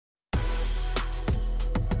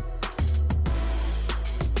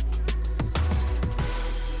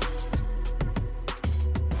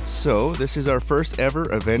So this is our first ever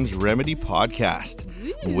AVENGE Remedy Podcast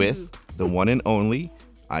with the one and only,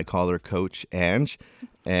 I call her Coach Ange,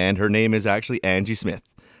 and her name is actually Angie Smith.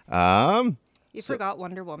 You forgot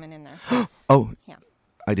Wonder Woman in there. Oh, Yeah.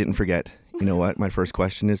 I didn't forget. You know what? My first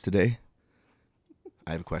question is today.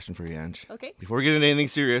 I have a question for you, Ange. Okay. Before we get into anything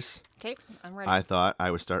serious, Okay, I'm ready. I thought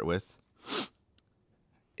I would start with,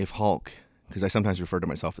 if Hulk, because I sometimes refer to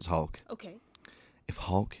myself as Hulk, Okay. if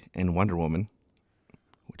Hulk and Wonder Woman,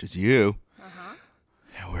 which is you,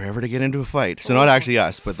 were ever to get into a fight, so not actually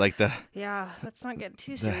us, but like Yeah, let's not get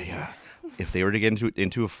too serious. if they were to get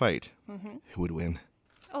into a fight, who would win?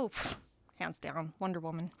 Oh, hands down, Wonder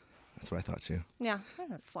Woman. That's what I thought too. Yeah, I'm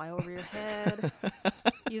gonna fly over your head.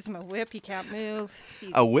 Use my whip. You can't move. It's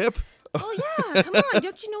easy. A whip? Oh yeah, come on!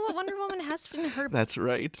 Don't you know what Wonder Woman has in her That's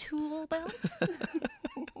right. tool belt?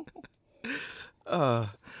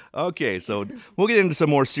 Okay, so we'll get into some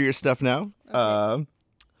more serious stuff now. Okay.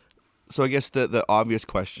 So I guess the obvious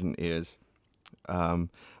question is,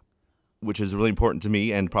 which is really important to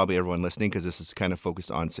me and probably everyone listening, because this is kind of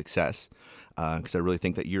focused on success, because I really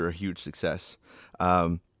think that you're a huge success.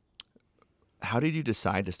 How did you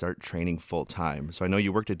decide to start training full time? So I know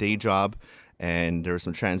you worked a day job and there was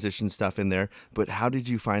some transition stuff in there, but how did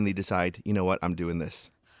you finally decide, you know what, I'm doing this?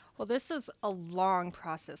 Well, this is a long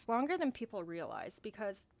process, longer than people realize,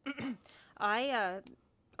 because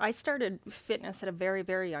I started fitness at a very,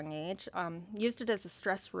 very young age. Used it as a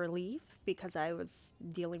stress relief because I was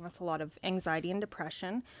dealing with a lot of anxiety and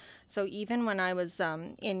depression. So even when I was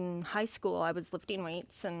in high school, I was lifting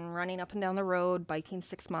weights and running up and down the road, biking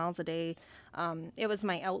 6 miles a day. It was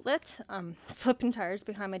my outlet, flipping tires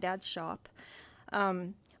behind my dad's shop.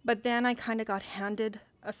 But then I kind of got handed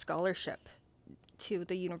a scholarship to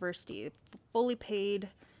the university, fully paid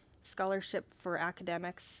scholarship for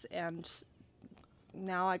academics, and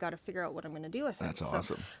now I got to figure out what I'm going to do with it. That's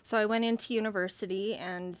awesome. So I went into university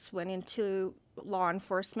and went into law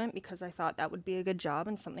enforcement because I thought that would be a good job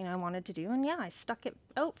and something I wanted to do. And yeah, I stuck it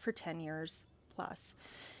out for 10 years plus.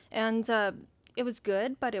 And it was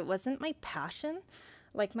good, but it wasn't my passion.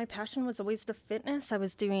 Like, my passion was always the fitness. I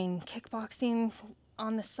was doing kickboxing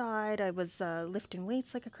on the side. I was lifting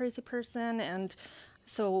weights like a crazy person. And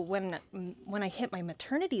so when I hit my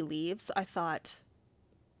maternity leaves, I thought,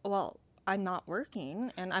 well, I'm not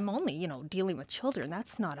working and I'm only, dealing with children.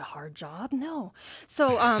 That's not a hard job. No.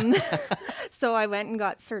 So, so I went and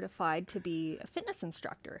got certified to be a fitness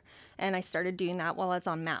instructor, and I started doing that while I was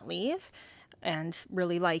on mat leave and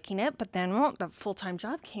really liking it. But then the full-time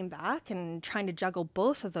job came back, and trying to juggle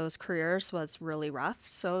both of those careers was really rough.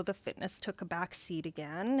 So the fitness took a back seat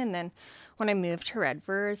again. And then when I moved to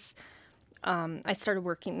Redvers, I started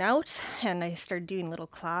working out, and I started doing little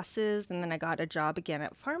classes, and then I got a job again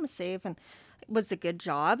at PharmaSave, and it was a good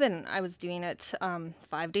job, and I was doing it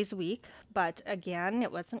 5 days a week. But again,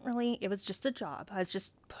 it was just a job. I was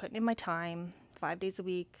just putting in my time 5 days a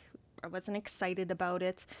week. I wasn't excited about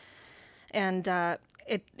it. And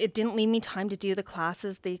it didn't leave me time to do the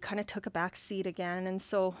classes. They kind of took a back seat again. And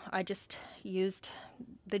so I just used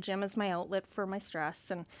the gym as my outlet for my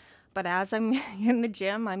stress. But as I'm in the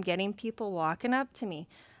gym, I'm getting people walking up to me.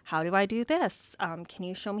 How do I do this? Can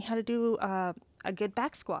you show me how to do a good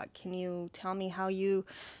back squat? Can you tell me how you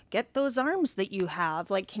get those arms that you have?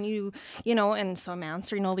 Like, can you, and so I'm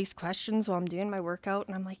answering all these questions while I'm doing my workout.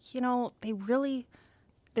 And I'm like,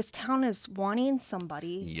 this town is wanting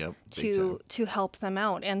somebody to help them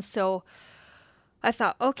out. And so I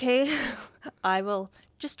thought, okay, I will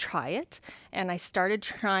just try it. And I started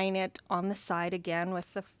trying it on the side again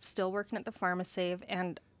with still working at the PharmaSave,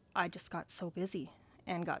 and I just got so busy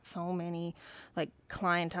and got so many, like,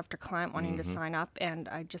 client after client wanting to sign up, and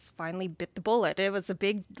I just finally bit the bullet. It was a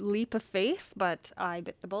big leap of faith, but I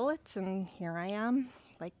bit the bullet, and here I am,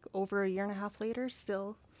 like, over a year and a half later,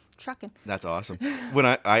 still trucking. That's awesome. When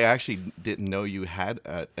I actually didn't know you had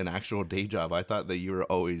an actual day job. I thought that you were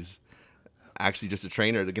always actually just a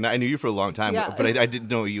trainer. I knew you for a long time, but I didn't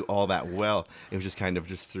know you all that well. It was just kind of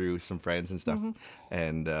just through some friends and stuff.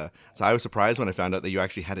 And so I was surprised when I found out that you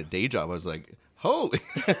actually had a day job. I was like, holy.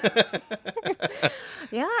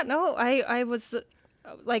 Yeah, no, I was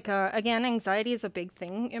like, again, anxiety is a big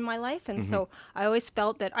thing in my life. And so I always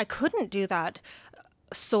felt that I couldn't do that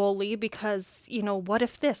solely because, what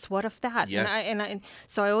if this, what if that? Yes. And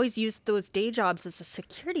so I always used those day jobs as a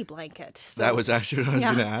security blanket. So, that was actually what I was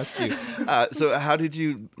going to ask you. So how did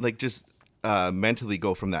you just mentally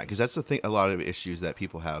go from that? Because that's the thing, a lot of issues that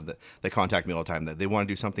people have that they contact me all the time, that they want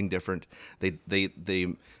to do something different. They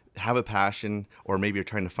have a passion, or maybe are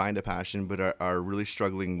trying to find a passion, but are really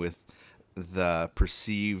struggling with the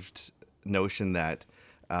perceived notion that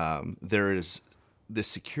there is this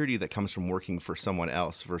security that comes from working for someone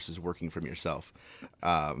else versus working from yourself.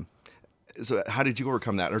 So how did you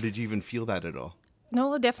overcome that, or did you even feel that at all?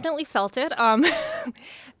 No, definitely felt it.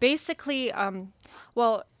 Basically,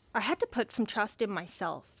 well, I had to put some trust in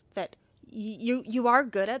myself that you are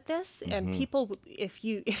good at this, and people, if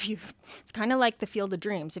you, it's kind of like the field of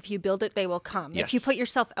dreams. If you build it, they will come. Yes. If you put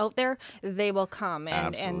yourself out there, they will come,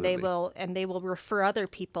 and Absolutely. they will refer other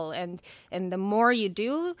people, and the more you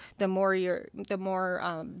do, the more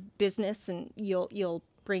business and you'll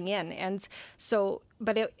bring in. And so,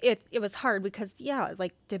 but it was hard because, yeah,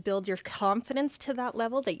 like to build your confidence to that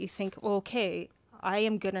level that you think, okay, I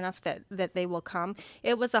am good enough that they will come.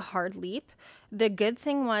 It was a hard leap. The good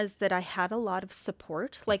thing was that I had a lot of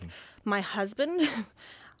support. Like my husband,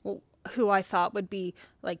 who I thought would be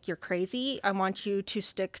like, you're crazy, I want you to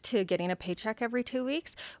stick to getting a paycheck every 2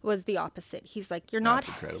 weeks, was the opposite. He's like, That's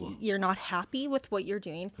incredible. you're not happy with what you're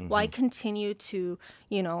doing. Why continue to,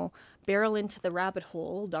 barrel into the rabbit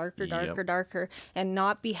hole, darker, Yep. darker, darker, and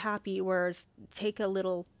not be happy? Whereas take a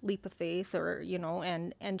little leap of faith, or,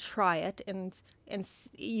 and try it. And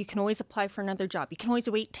you can always apply for another job. You can always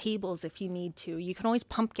wait tables if you need to. You can always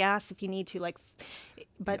pump gas if you need to. Like,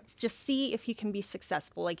 but just see if you can be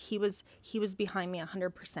successful. Like he was behind me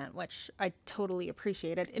 100%, which I totally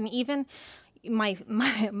appreciated. And even my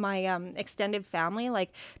extended family,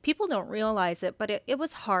 like, people don't realize it, but it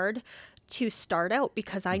was hard to start out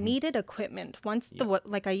because I needed equipment.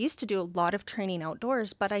 Like, I used to do a lot of training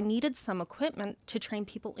outdoors, but I needed some equipment to train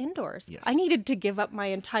people indoors. Yes. I needed to give up my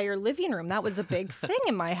entire living room. That was a big thing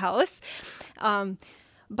in my house.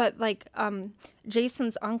 But like,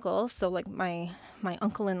 Jason's uncle, so like my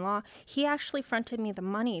uncle-in-law, he actually fronted me the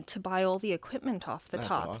money to buy all the equipment off the That's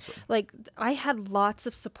top. awesome. Like, I had lots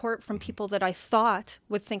of support from people that I thought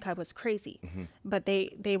would think I was crazy, but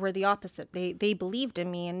they were the opposite. They believed in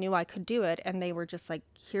me and knew I could do it, and they were just like,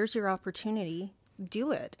 here's your opportunity,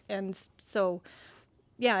 do it. And so,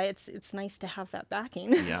 yeah, it's nice to have that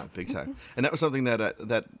backing. Yeah, big time. And that was something that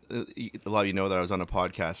a lot of you know, that I was on a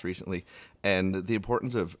podcast recently, and the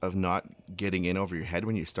importance of not getting in over your head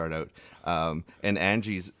when you start out. And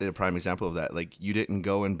Angie's a prime example of that. Like, you didn't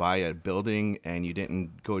go and buy a building, and you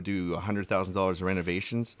didn't go do $100,000 of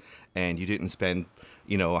renovations, and you didn't spend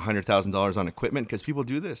 $100,000 on equipment, because people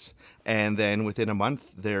do this, and then within a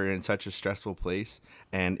month they're in such a stressful place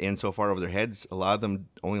and in so far over their heads. A lot of them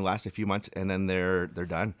only last a few months, and then they're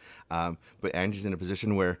done. But Angie's in a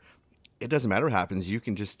position where it doesn't matter what happens, you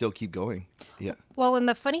can just still keep going. Yeah. Well, and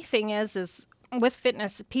the funny thing is with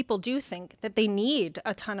fitness, people do think that they need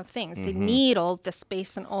a ton of things. They need all the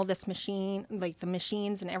space and all this machine, like the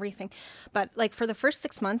machines and everything. But like, for the first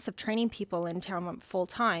 6 months of training people in town full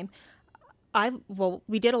time,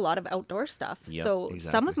 we did a lot of outdoor stuff. Yep, so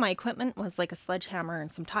exactly. Some of my equipment was like a sledgehammer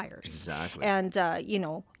and some tires. Exactly. And,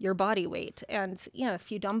 your body weight and, a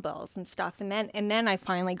few dumbbells and stuff. And then I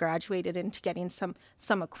finally graduated into getting some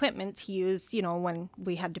equipment to use, when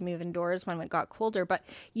we had to move indoors when it got colder. But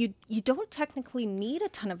you don't technically need a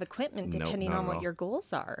ton of equipment No, depending not on at what all. your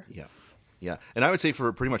goals are. Yeah. Yeah. And I would say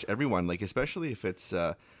for pretty much everyone, like, especially if it's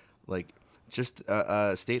like just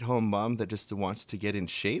a stay-at-home mom that just wants to get in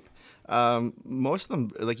shape. Most of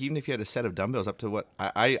them, like, even if you had a set of dumbbells up to what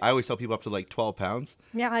I always tell people, up to like 12 pounds.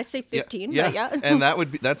 Yeah, I say 15. Yeah. But yeah. And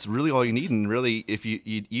that's really all you need. And really, if you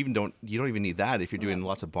don't even need that if you're doing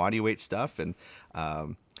lots of body weight stuff. And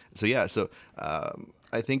so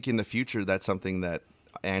I think in the future, that's something that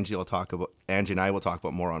Angie and I will talk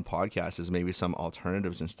about more on podcasts, is maybe some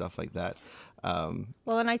alternatives and stuff like that.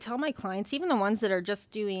 Well, and I tell my clients, even the ones that are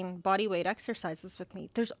just doing body weight exercises with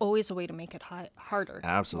me, there's always a way to make it harder.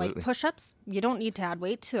 Absolutely. Like push-ups, you don't need to add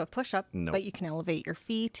weight to a push-up, No. but you can elevate your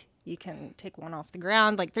feet. You can take one off the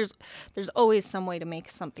ground. Like, there's always some way to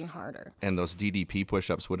make something harder. And those DDP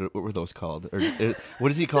push-ups, what were those called? Or what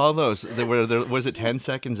does he call those? Was it 10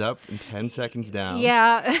 seconds up and 10 seconds down?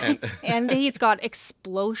 Yeah, and he's got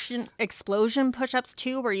explosion push-ups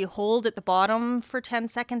too, where you hold at the bottom for 10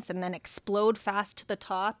 seconds and then explode fast to the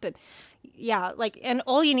top. And yeah, like, and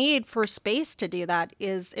all you need for space to do that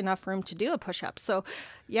is enough room to do a push-up. So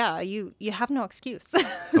yeah, you have no excuse.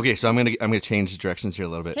 Okay, so I'm gonna change directions here a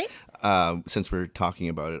little bit, Okay. since we're talking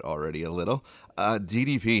about it already a little.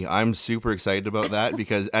 DDP, I'm super excited about that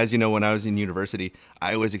because, as you know, when I was in university,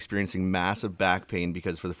 I was experiencing massive back pain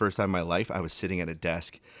because for the first time in my life, I was sitting at a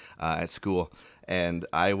desk at school, and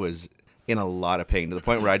I was in a lot of pain to the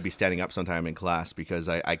point where I'd be standing up sometime in class because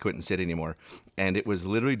I couldn't sit anymore. And it was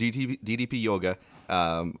literally DDP yoga.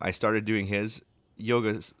 I started doing his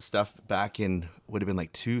yoga stuff back in, would have been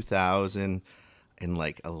like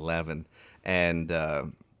 2011. And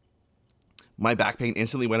my back pain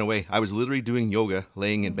instantly went away. I was literally doing yoga,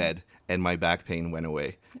 laying in bed, and my back pain went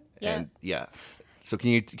away. Yeah. And yeah. So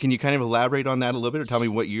can you kind of elaborate on that a little bit, or tell me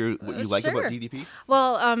what you like about Sure. DDP?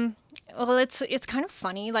 Well, it's kind of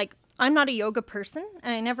funny. Like, I'm not a yoga person,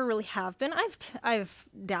 and I never really have been. I've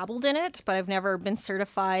dabbled in it, but I've never been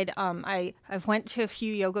certified. I've went to a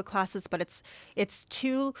few yoga classes, but it's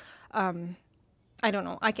too. I don't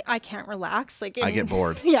know. I can't relax. Like, I get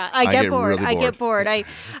bored. Yeah, I get bored. Really I get bored.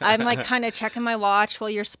 I'm like kind of checking my watch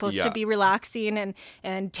while you're supposed Yeah. to be relaxing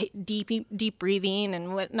and deep breathing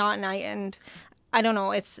and whatnot. And I don't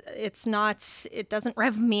know. It's not. It doesn't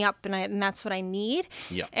rev me up, and that's what I need.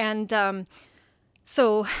 Yeah. And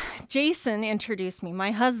so Jason introduced me.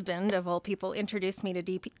 My husband, of all people, introduced me to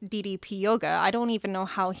DDP yoga. I don't even know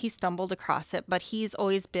how he stumbled across it, but he's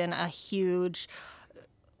always been a huge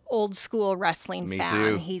old school wrestling Me fan.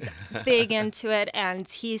 too. He's big into it, and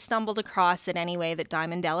he stumbled across it anyway that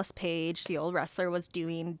Diamond Dallas Page, the old wrestler, was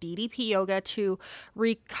doing DDP yoga to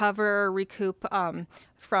recoup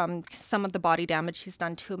from some of the body damage he's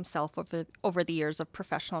done to himself over the years of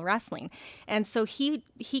professional wrestling. And so he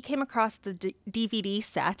came across the DVD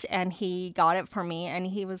set, and he got it for me, and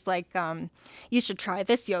he was like, you should try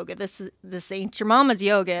this yoga. This ain't your mama's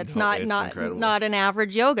yoga. It's No, not it's incredible. not an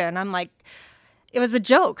average yoga. And I'm like, it was a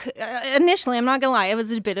joke. Initially, I'm not gonna lie, it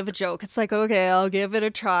was a bit of a joke. It's like, okay, I'll give it a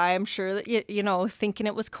try. I'm sure that, thinking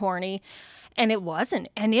it was corny. And it wasn't.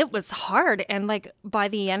 And it was hard. And like by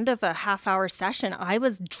the end of a half-hour session, I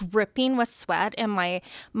was dripping with sweat, and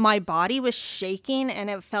my body was shaking, and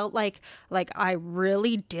it felt like I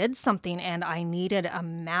really did something, and I needed a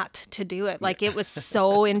mat to do it. Like, it was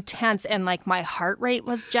so intense, and like my heart rate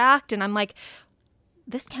was jacked, and I'm like,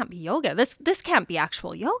 this can't be yoga. This can't be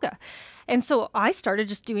actual yoga. And so I started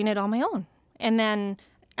just doing it on my own. And then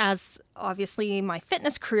as obviously my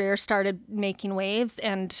fitness career started making waves,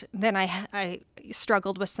 and then I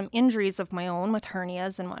struggled with some injuries of my own with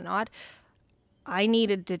hernias and whatnot, I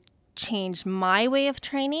needed to change my way of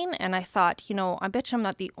training. And I thought, I bet you I'm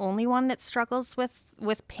not the only one that struggles with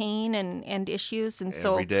pain and issues. And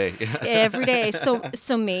so Every day. every day.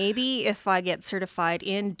 So maybe if I get certified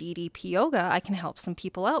in DDP yoga, I can help some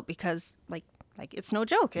people out, because like it's no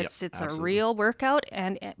joke. It's a absolutely. real workout,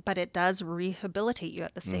 but it does rehabilitate you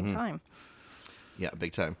at the same time. Yeah,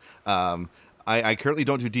 big time. I currently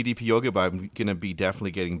don't do DDP yoga, but I'm going to be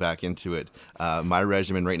definitely getting back into it. My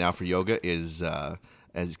regimen right now for yoga is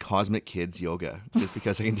as Cosmic Kids Yoga, just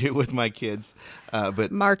because I can do it with my kids.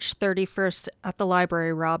 But March 31st at the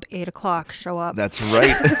library, Rob, 8 o'clock. Show up. that's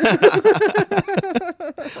right.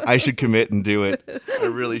 I should commit and do it. I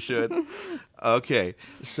really should. Okay,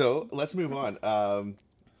 so let's move on.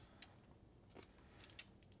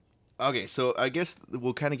 Okay, so I guess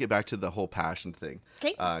we'll kind of get back to the whole passion thing.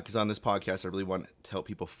 Okay. Because on this podcast, I really want to help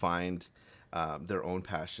people find their own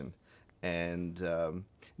passion. And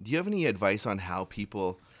do you have any advice on how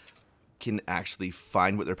people can actually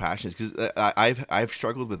find what their passion is? Because I've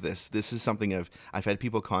struggled with this. This is something I've had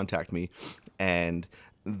people contact me, and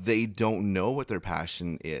they don't know what their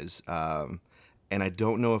passion is. And I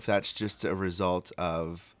don't know if that's just a result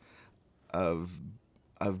of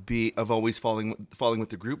always following what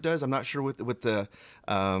the group does. I'm not sure what the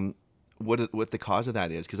cause of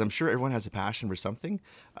that is, because I'm sure everyone has a passion for something.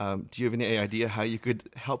 Do you have any idea how you could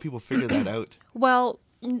help people figure that out? Well,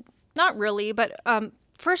 not really, but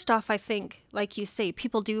first off, I think, like you say,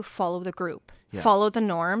 people do follow the group, follow the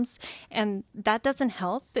norms, and that doesn't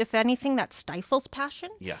help. If anything, that stifles passion,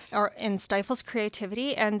 Yes. and stifles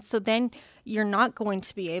creativity, and so then you're not going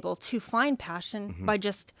to be able to find passion by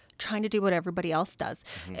just trying to do what everybody else does.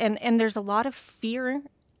 And there's a lot of fear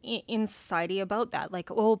in society about that, like,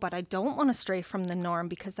 oh, but I don't want to stray from the norm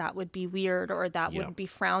because that would be weird, or that would be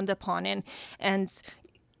frowned upon, and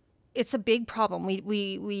it's a big problem.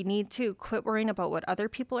 We need to quit worrying about what other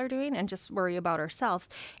people are doing and just worry about ourselves.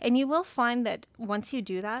 And you will find that once you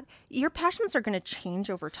do that, your passions are going to change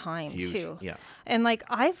over time. Huge. Too. Yeah. And like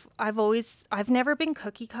I've never been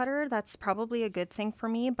cookie cutter. That's probably a good thing for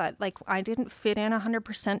me, but like I didn't fit in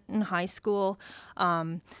 100% in high school.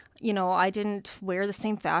 I didn't wear the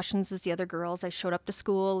same fashions as the other girls. I showed up to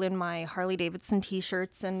school in my Harley Davidson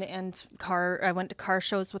t-shirts and car. I went to car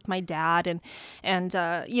shows with my dad, and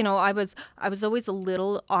I was always a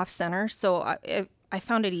little off center. So I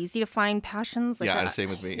found it easy to find passions. Like,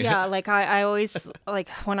 Same with me. Yeah, like I always, like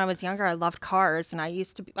when I was younger, I loved cars, and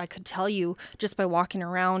I could tell you just by walking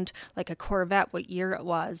around like a Corvette what year it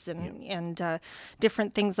was, and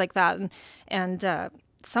different things like that, and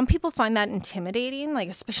some people find that intimidating, like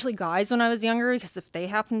especially guys when I was younger, because if they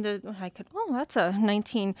happen to, that's a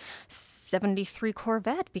 1973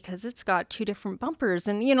 Corvette because it's got 2 different bumpers.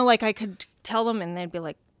 And, like I could tell them and they'd be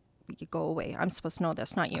like, you go away. I'm supposed to know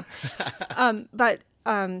this, not you. But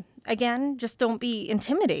again, just don't be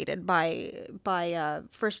intimidated by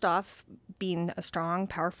first off, being a strong,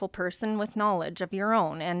 powerful person with knowledge of your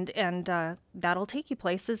own. And that'll take you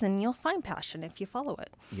places and you'll find passion if you follow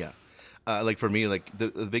it. Yeah. Like for me, like the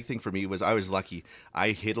big thing for me was I was lucky.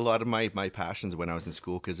 I hid a lot of my passions when I was in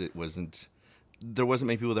school because there wasn't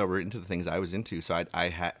many people that were into the things I was into. So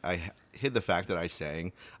I hid the fact that I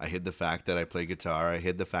sang. I hid the fact that I play guitar. I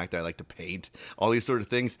hid the fact that I like to paint, all these sort of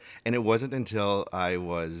things. And it wasn't until I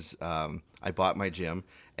bought my gym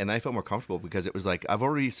and I felt more comfortable because it was like, I've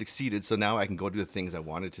already succeeded. So now I can go do the things I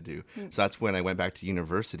wanted to do. So that's when I went back to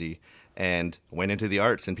university and went into the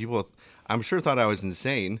arts, and people, I'm sure, thought I was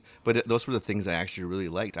insane, but those were the things I actually really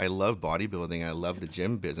liked. I love bodybuilding. I love the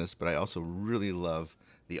gym business, but I also really love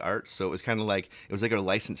the art. So it was kind of like, it was like a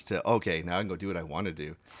license to, okay, now I can go do what I want to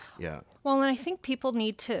do. Yeah. Well, and I think people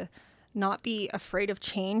need to not be afraid of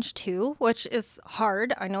change too, which is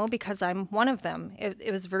hard. I know, because I'm one of them.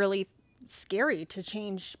 It was really scary to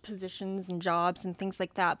change positions and jobs and things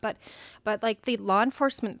like that. But like the law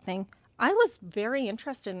enforcement thing, I was very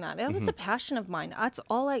interested in that. That was a passion of mine. That's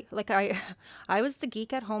all I was the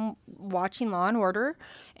geek at home watching Law and Order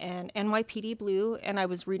and NYPD Blue, and I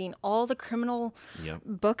was reading all the criminal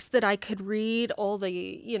books that I could read, all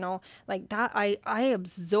the, like that. I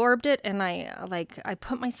absorbed it, and I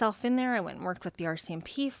put myself in there. I went and worked with the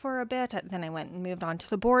RCMP for a bit. Then I went and moved on to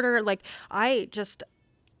the border. Like, I just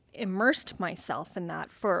immersed myself in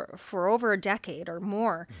that for over a decade or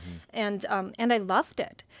more. And I loved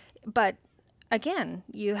it. But again,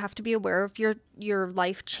 you have to be aware of your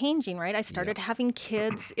life changing, right? I started having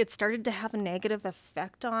kids. It started to have a negative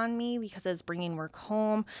effect on me because I was bringing work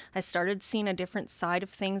home. I started seeing a different side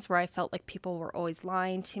of things where I felt like people were always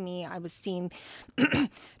lying to me. I was seeing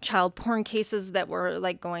child porn cases that were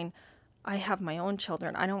like going, I have my own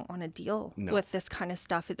children. I don't want to deal with this kind of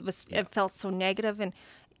stuff. It felt so negative. And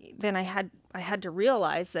then I had to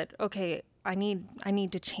realize that, okay, I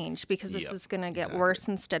need to change because this is going to get worse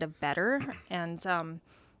instead of better. And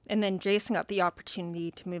then Jason got the opportunity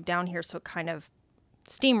to move down here, so it kind of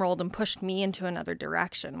steamrolled and pushed me into another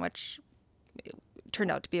direction, which turned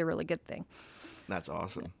out to be a really good thing. That's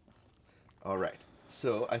awesome. All right.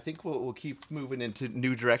 So I think we'll keep moving into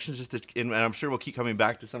new directions, and I'm sure we'll keep coming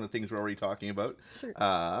back to some of the things we're already talking about. Sure.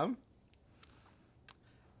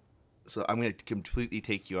 So I'm going to completely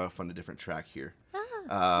take you off on a different track here.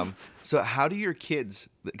 So how do your kids,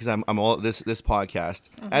 because I'm all this podcast,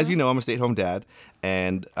 as you know, I'm a stay-at-home dad,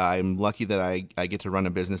 and I'm lucky that I get to run a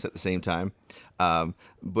business at the same time.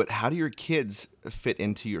 But how do your kids fit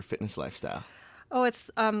into your fitness lifestyle? Oh,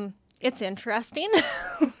 it's interesting.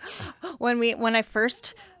 When I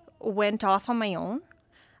first went off on my own,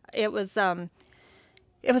 it was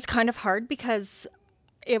kind of hard because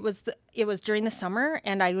it was during the summer,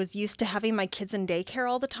 and I was used to having my kids in daycare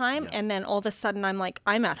all the time. And then all of a sudden I'm like,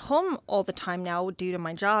 I'm at home all the time now due to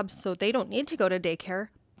my job, so they don't need to go to daycare.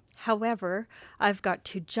 However, I've got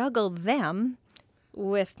to juggle them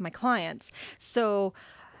with my clients. So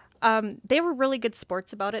they were really good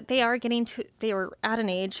sports about it. They were at an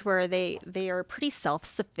age where they are pretty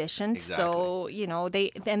self-sufficient. Exactly. So,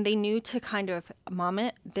 they knew to kind of,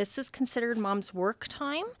 Mom, this is considered Mom's work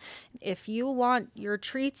time. If you want your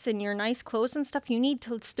treats and your nice clothes and stuff, you need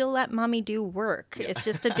to still let Mommy do work. Yeah. It's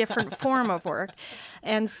just a different form of work.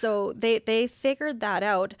 And so they figured that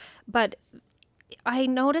out. But I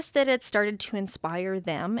noticed that it started to inspire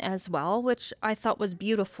them as well, which I thought was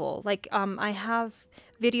beautiful. Like, I have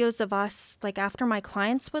videos of us, like after my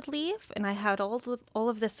clients would leave and I had all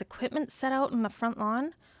of this equipment set out in the front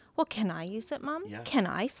lawn. Well, can I use it, Mom? Yeah. Can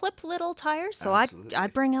I flip little tires? So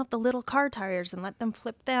I'd bring out the little car tires and let them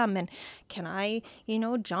flip them. And can I,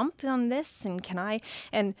 jump on this? And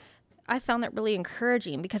I found that really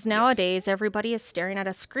encouraging because nowadays everybody is staring at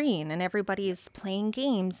a screen and everybody is playing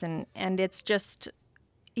games and it's just,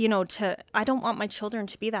 I don't want my children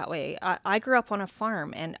to be that way. I grew up on a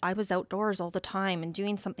farm and I was outdoors all the time and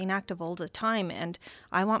doing something active all the time, and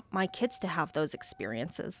I want my kids to have those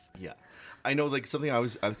experiences. Yeah. I know, like, something I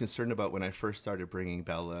was concerned about when I first started bringing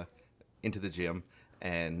Bella into the gym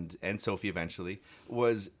and Sophie eventually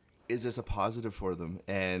is this a positive for them?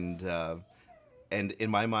 And in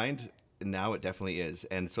my mind, now it definitely is.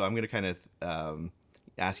 And so I'm going to kind of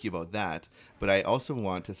ask you about that. But I also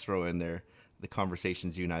want to throw in there the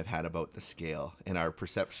conversations you and I have had about the scale and our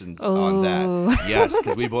perceptions on that. Yes,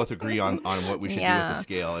 because we both agree on what we should do with the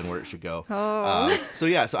scale and where it should go. So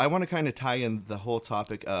I want to kind of tie in the whole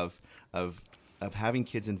topic of having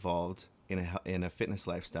kids involved in a fitness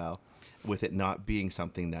lifestyle, with it not being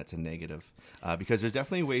something that's a negative, because there's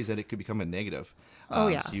definitely ways that it could become a negative. So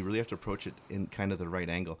you really have to approach it in kind of the right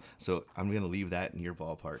angle. So I'm going to leave that in your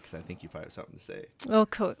ballpark, because I think you probably have something to say. Oh,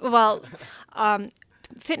 cool. Well,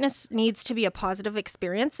 fitness needs to be a positive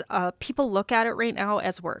experience. People look at it right now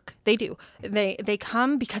as work. They do. They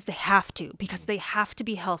come because they have to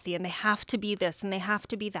be healthy, and they have to be this, and they have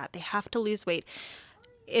to be that. They have to lose weight.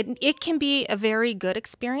 It can be a very good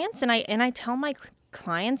experience, and I tell my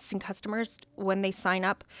clients and customers when they sign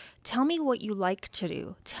up, tell me what you like to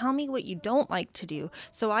do. Tell me what you don't like to do,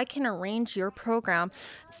 so I can arrange your program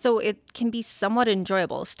so it can be somewhat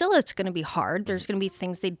enjoyable. Still, it's going to be hard. There's going to be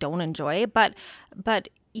things they don't enjoy, but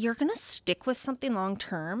you're going to stick with something long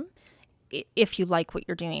term if you like what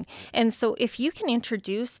you're doing. And so if you can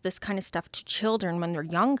introduce this kind of stuff to children when they're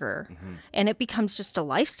younger, and it becomes just a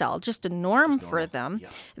lifestyle, just a norm for them,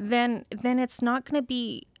 then it's not going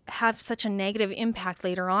to have such a negative impact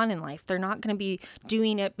later on in life. They're not going to be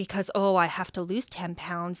doing it because, I have to lose 10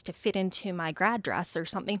 pounds to fit into my grad dress or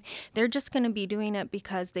something. They're just going to be doing it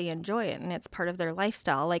because they enjoy it and it's part of their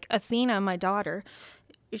lifestyle. Like Athena, my daughter,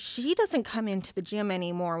 she doesn't come into the gym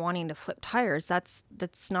anymore wanting to flip tires. That's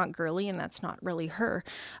not girly, and that's not really her.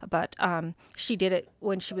 But she did it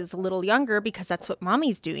when she was a little younger because that's what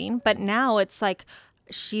mommy's doing. But now it's like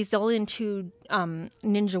she's all into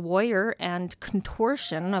Ninja Warrior and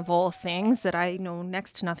contortion, of all things that I know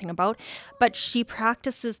next to nothing about. But she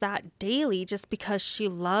practices that daily just because she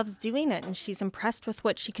loves doing it, and she's impressed with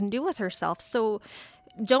what she can do with herself. So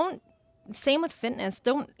same with fitness.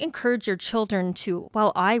 Don't encourage your children to,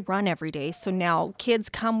 I run every day, so now kids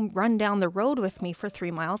come run down the road with me for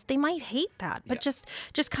 3 miles. They might hate that, but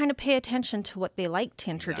just kind of pay attention to what they like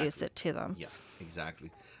to introduce it to them. Yeah,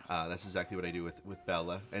 exactly. That's exactly what I do with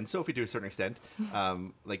Bella and Sophie to a certain extent.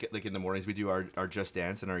 Like in the mornings, we do our Just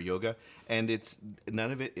Dance and our yoga, and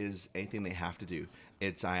none of it is anything they have to do.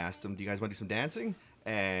 I ask them, do you guys want to do some dancing?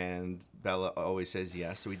 And Bella always says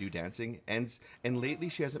yes, so we do dancing. And lately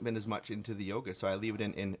she hasn't been as much into the yoga, so I leave it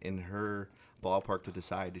in her ballpark to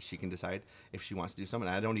decide. She can decide if she wants to do something.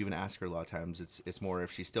 I don't even ask her a lot of times. It's more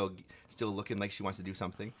if she's still looking like she wants to do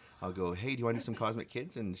something, I'll go, hey, do you want to do some Cosmic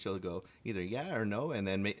Kids? And she'll go either yeah or no. And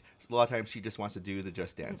then a lot of times she just wants to do the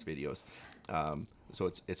Just Dance videos. So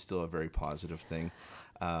it's still a very positive thing.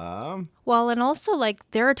 And also,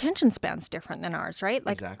 like, their attention span's different than ours, right?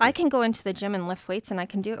 Like, exactly. I can go into the gym and lift weights, and I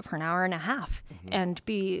can do it for an hour and a half and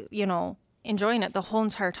be, enjoying it the whole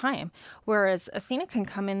entire time. Whereas Athena can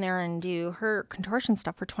come in there and do her contortion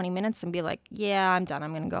stuff for 20 minutes and be like, yeah, I'm done.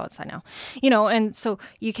 I'm going to go outside now. And so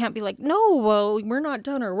you can't be like, no, well, we're not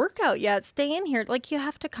done our workout yet. Stay in here. Like, you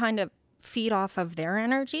have to kind of feed off of their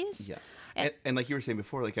energies. Yeah. And like you were saying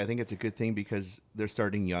before, like, I think it's a good thing because they're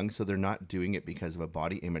starting young, so they're not doing it because of a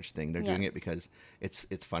body image thing. They're doing it because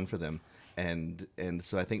it's fun for them. And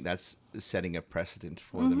so I think that's setting a precedent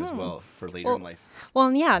for them as well for later in life.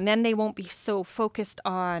 Well, yeah, and then they won't be so focused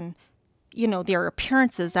on, their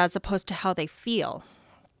appearances as opposed to how they feel.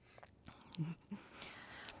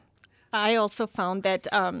 I also found that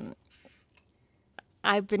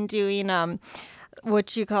I've been doing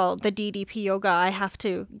what you call the DDP yoga. I have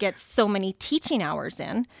to get so many teaching hours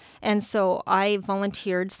in. And so I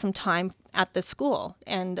volunteered some time at the school.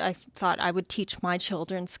 And I thought I would teach my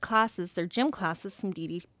children's classes, their gym classes, some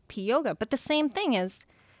DDP yoga. But the same thing is,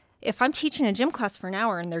 if I'm teaching a gym class for an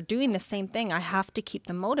hour and they're doing the same thing, I have to keep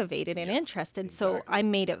them motivated and interested. Exactly. So I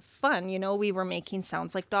made it fun. We were making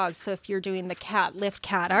sounds like dogs. So if you're doing the cat, lift,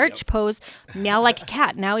 cat, arch pose, meow like a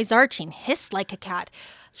cat. Now he's arching, hiss like a cat.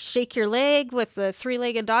 Shake your leg with the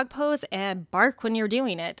 3-legged dog pose and bark when you're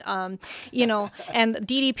doing it. And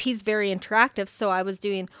DDP is very interactive. So I was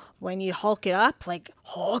doing, when you hulk it up,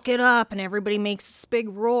 and everybody makes this big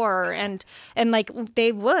roar. And like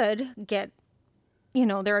they would get,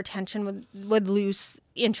 their attention would lose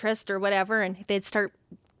interest or whatever, and they'd start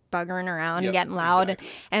buggering around and getting loud.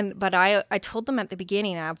 Exactly. But I told them at the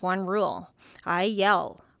beginning, I have one rule. I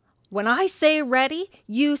yell. When I say ready,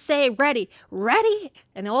 you say ready, ready.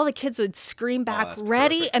 And all the kids would scream back,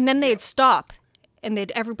 ready. Perfect. And then they'd stop. And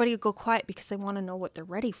everybody would go quiet because they want to know what they're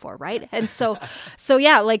ready for, right? And so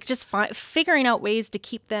yeah, like just figuring out ways to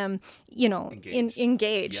keep them,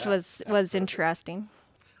 engaged was interesting.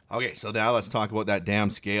 Okay, so now let's talk about that damn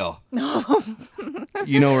scale.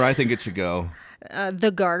 You know where I think it should go.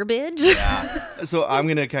 the garbage. Yeah. So I'm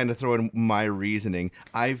going to kind of throw in my reasoning.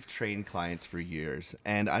 I've trained clients for years,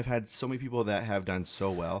 and I've had so many people that have done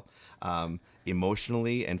so well,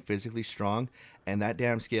 emotionally and physically strong. And that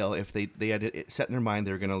damn scale, if they had it set in their mind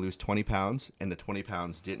they were going to lose 20 pounds, and the 20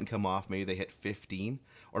 pounds didn't come off, maybe they hit 15,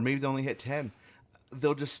 or maybe they only hit 10,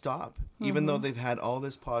 they'll just stop. Even though they've had all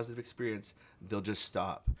this positive experience, they'll just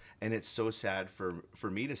stop. And it's so sad for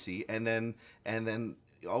me to see. And then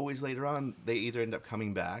always later on, they either end up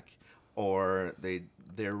coming back, or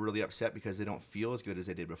they're really upset because they don't feel as good as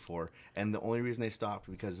they did before. And the only reason they stopped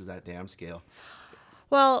because of that damn scale.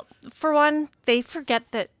 Well, for one, they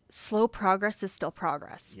forget that slow progress is still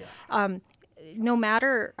progress. Yeah. No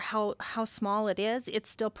matter how small it is, it's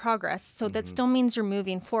still progress. So that still means you're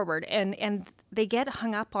moving forward. And they get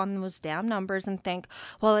hung up on those damn numbers and think,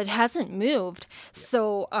 well, it hasn't moved,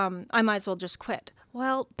 so I might as well just quit.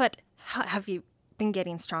 Well, but have you been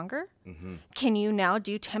getting stronger? Can you now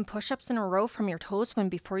do 10 push-ups in a row from your toes when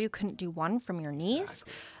before you couldn't do one from your knees?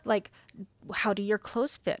 Exactly. Like, how do your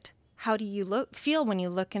clothes fit? How do you feel when you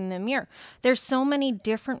look in the mirror? There's so many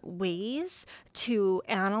different ways to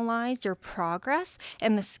analyze your progress,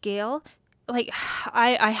 and the scale. Like,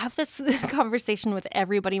 I have this conversation with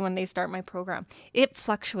everybody when they start my program. It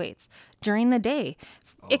fluctuates during the day.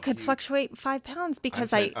 It could fluctuate 5 pounds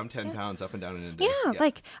because I'm 10 pounds up and down in a day. Yeah,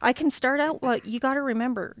 like I can start out. Well, you got to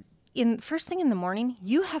remember, first thing in the morning,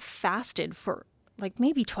 you have fasted for like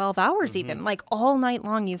maybe 12 hours even, like all night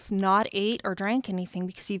long. You've not ate or drank anything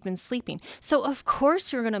because you've been sleeping. So of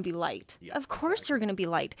course you're going to be light. Yeah, of course exactly. you're going to be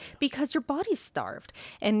light because your body's starved.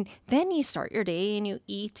 And then you start your day and you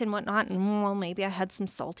eat and whatnot. And well, maybe I had some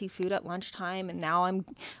salty food at lunchtime and now I'm,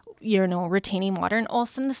 retaining water. And all of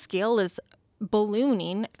a sudden the scale is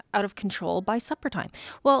ballooning out of control by supper time.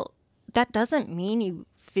 Well, that doesn't mean you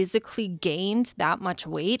physically gained that much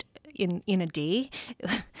weight in a day.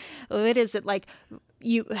 What is it like?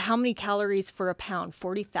 How many calories for a pound?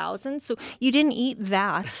 40,000. So you didn't eat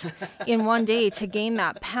that in one day to gain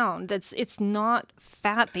that pound. It's not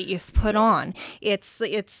fat that you've put on.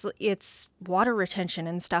 It's water retention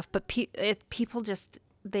and stuff. But people just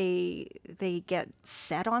they get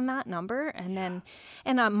set on that number, and then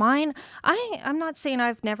mine. I'm not saying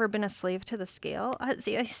I've never been a slave to the scale.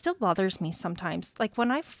 It still bothers me sometimes. Like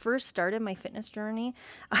when I first started my fitness journey,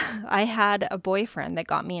 I had a boyfriend that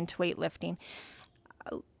got me into weightlifting.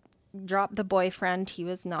 Dropped the boyfriend. He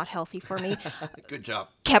was not healthy for me. Good job.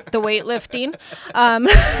 Kept the weightlifting.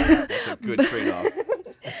 That's a good trade-off.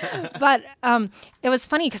 But it was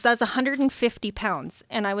funny because I was 150 pounds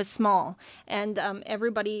and I was small. And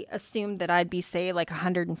everybody assumed that I'd be, say, like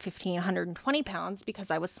 115, 120 pounds because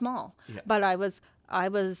I was small. Yeah. But I was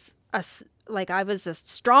a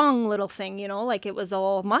strong little thing, like it was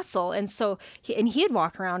all muscle. And so he'd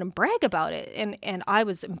walk around and brag about it. And I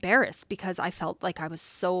was embarrassed because I felt like I was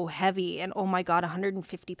so heavy. And oh my God,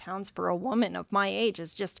 150 pounds for a woman of my age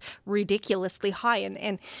is just ridiculously high.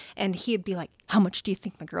 And he'd be like, how much do you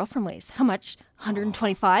think my girlfriend weighs? How much?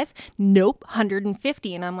 125? Nope,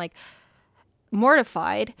 150. And I'm like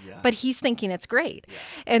mortified, but he's thinking it's great. Yeah.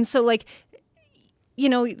 And so like,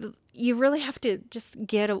 you really have to just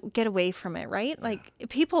get away from it, right? Like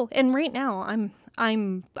people, and right now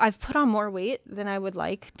I've put on more weight than I would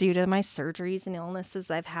like due to my surgeries and illnesses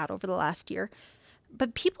I've had over the last year.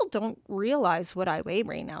 But people don't realize what I weigh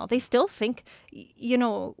right now. They still think,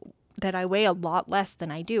 that I weigh a lot less than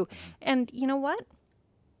I do. And you know what?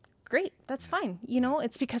 Great. That's fine.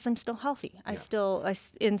 It's because I'm still healthy.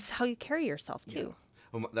 It's how you carry yourself too. Yeah.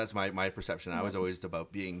 Well, that's my perception. I was always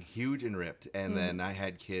about being huge and ripped, and then I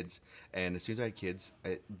had kids, and as soon as I had kids,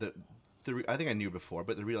 I think I knew before,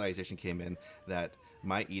 but the realization came in that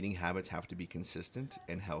my eating habits have to be consistent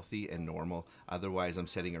and healthy and normal. Otherwise, I'm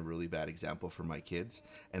setting a really bad example for my kids,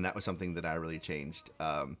 and that was something that I really changed.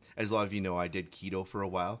 As a lot of you know, I did keto for a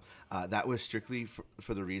while. That was strictly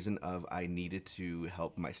for the reason of I needed to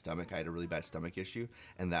help my stomach. I had a really bad stomach issue,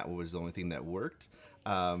 and that was the only thing that worked.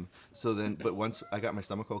 But once I got my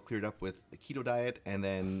stomach all cleared up with the keto diet and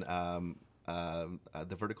then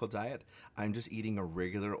the vertical diet, I'm just eating a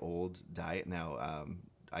regular old diet now.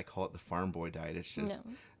 I call it the farm boy diet. It's just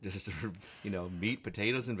meat,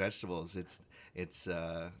 potatoes, and vegetables.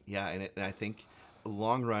 And I think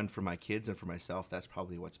long run for my kids and for myself, that's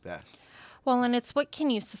probably what's best. Well, and it's what can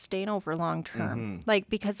you sustain over long term? Like,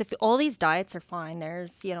 because if all these diets are fine,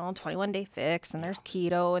 there's, 21-day fix, and there's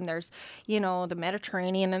keto, and there's, the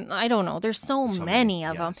Mediterranean, and I don't know, there's so many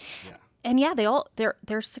of them. Yeah. And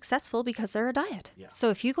they're successful because they're a diet. Yeah. So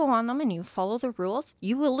if you go on them and you follow the rules,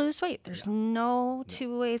 you will lose weight. There's no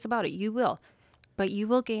two ways about it. You will. but you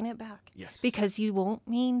will gain it back. Yes. Because you won't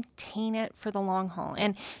maintain it for the long haul.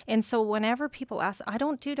 And so whenever people ask, I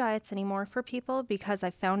don't do diets anymore for people because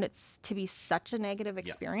I found it to be such a negative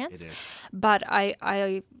experience. It is. But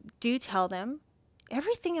I do tell them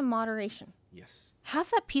everything in moderation. Yes.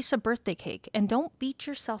 Have that piece of birthday cake and don't beat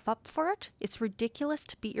yourself up for it. It's ridiculous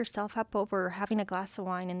to beat yourself up over having a glass of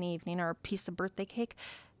wine in the evening or a piece of birthday cake.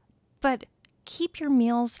 But keep your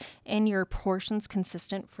meals and your portions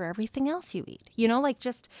consistent for everything else you eat.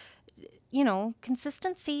 Just,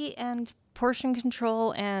 consistency and portion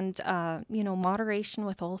control and, moderation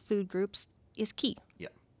with all food groups is key. Yeah,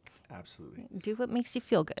 absolutely. Do what makes you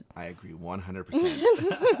feel good. I agree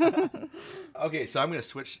 100%. Okay, so I'm going to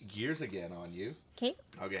switch gears again on you. Okay.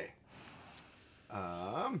 Okay.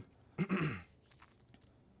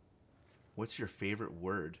 What's your favorite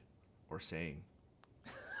word or saying?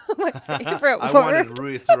 My favorite I word. wanted to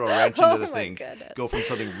really throw a wrench into the my things. goodness. Go from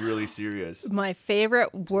something really serious. My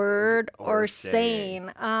favorite word or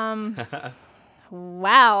saying. saying.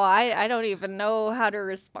 Wow, I don't even know how to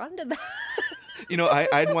respond to that. I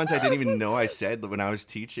had ones I didn't even know I said when I was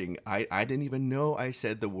teaching. I didn't even know I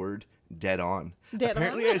said the word dead on.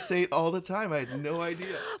 Apparently I say it all the time. I had no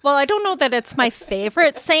idea. Well, I don't know that it's my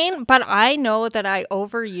favorite saying, but I know that I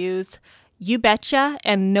overuse you betcha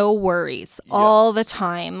and no worries all the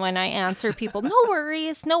time when I answer people. No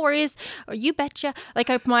worries, or you betcha. Like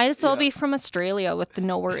I might as well be from Australia with the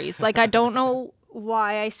no worries. Like I don't know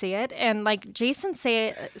why I say it. And like Jason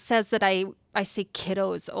says that I say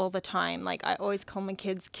kiddos all the time. Like I always call my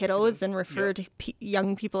kids kiddos and refer to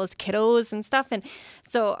young people as kiddos and stuff. And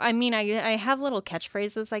so, I mean, I have little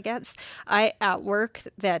catchphrases, I guess, at work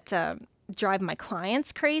that drive my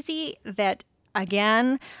clients crazy that,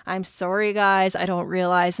 again, I'm sorry, guys. I don't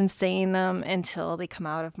realize I'm saying them until they come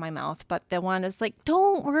out of my mouth. But the one is like,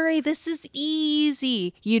 don't worry, this is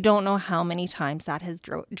easy. You don't know how many times that has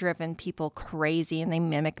driven people crazy and they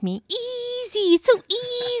mimic me. Easy. It's so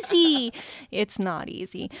easy. It's not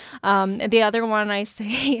easy. The other one I say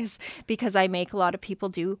is because I make a lot of people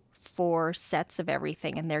do 4 sets of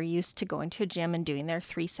everything and they're used to going to a gym and doing their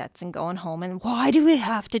 3 sets and going home. And why do we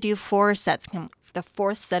have to do 4 sets? The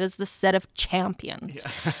 4th set is the set of champions.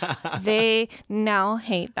 Yeah. They now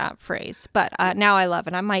hate that phrase, but now I love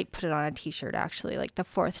it. I might put it on a t-shirt actually. Like the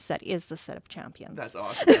 4th set is the set of champions. That's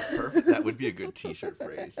awesome. That's perfect. That would be a good t-shirt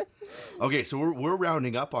phrase. Okay, so we're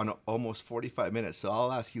rounding up on almost 45 minutes. So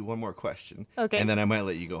I'll ask you one more question. Okay. And then I might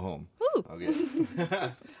let you go home. Woo.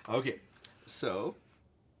 Okay. Okay. So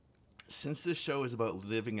since this show is about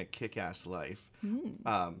living a kick-ass life,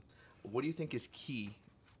 what do you think is key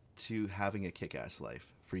to having a kick-ass life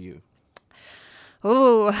for you?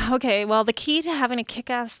 Oh, okay. Well, the key to having a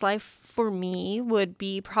kick-ass life for me would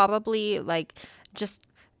be probably like just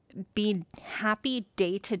being happy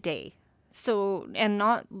day to day. So, and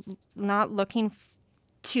not looking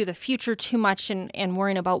to the future too much and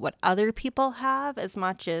worrying about what other people have as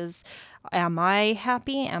much as, am I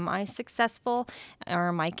happy? Am I successful?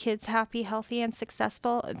 Are my kids happy, healthy, and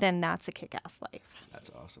successful? Then that's a kick-ass life.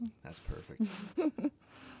 That's awesome. That's perfect.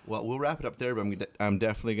 Well, we'll wrap it up there, but I'm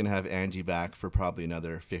definitely going to have Angie back for probably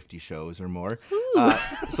another 50 shows or more.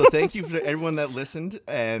 So thank you for everyone that listened,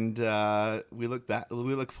 and we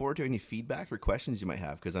look forward to any feedback or questions you might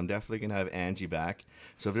have, because I'm definitely going to have Angie back.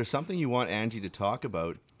 So if there's something you want Angie to talk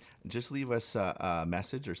about, just leave us a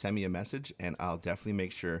message or send me a message, and I'll definitely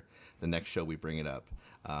make sure the next show we bring it up.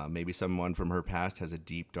 Maybe someone from her past has a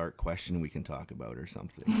deep, dark question we can talk about or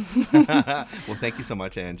something. Well, thank you so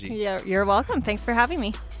much, Angie. Yeah, you're welcome. Thanks for having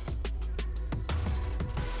me.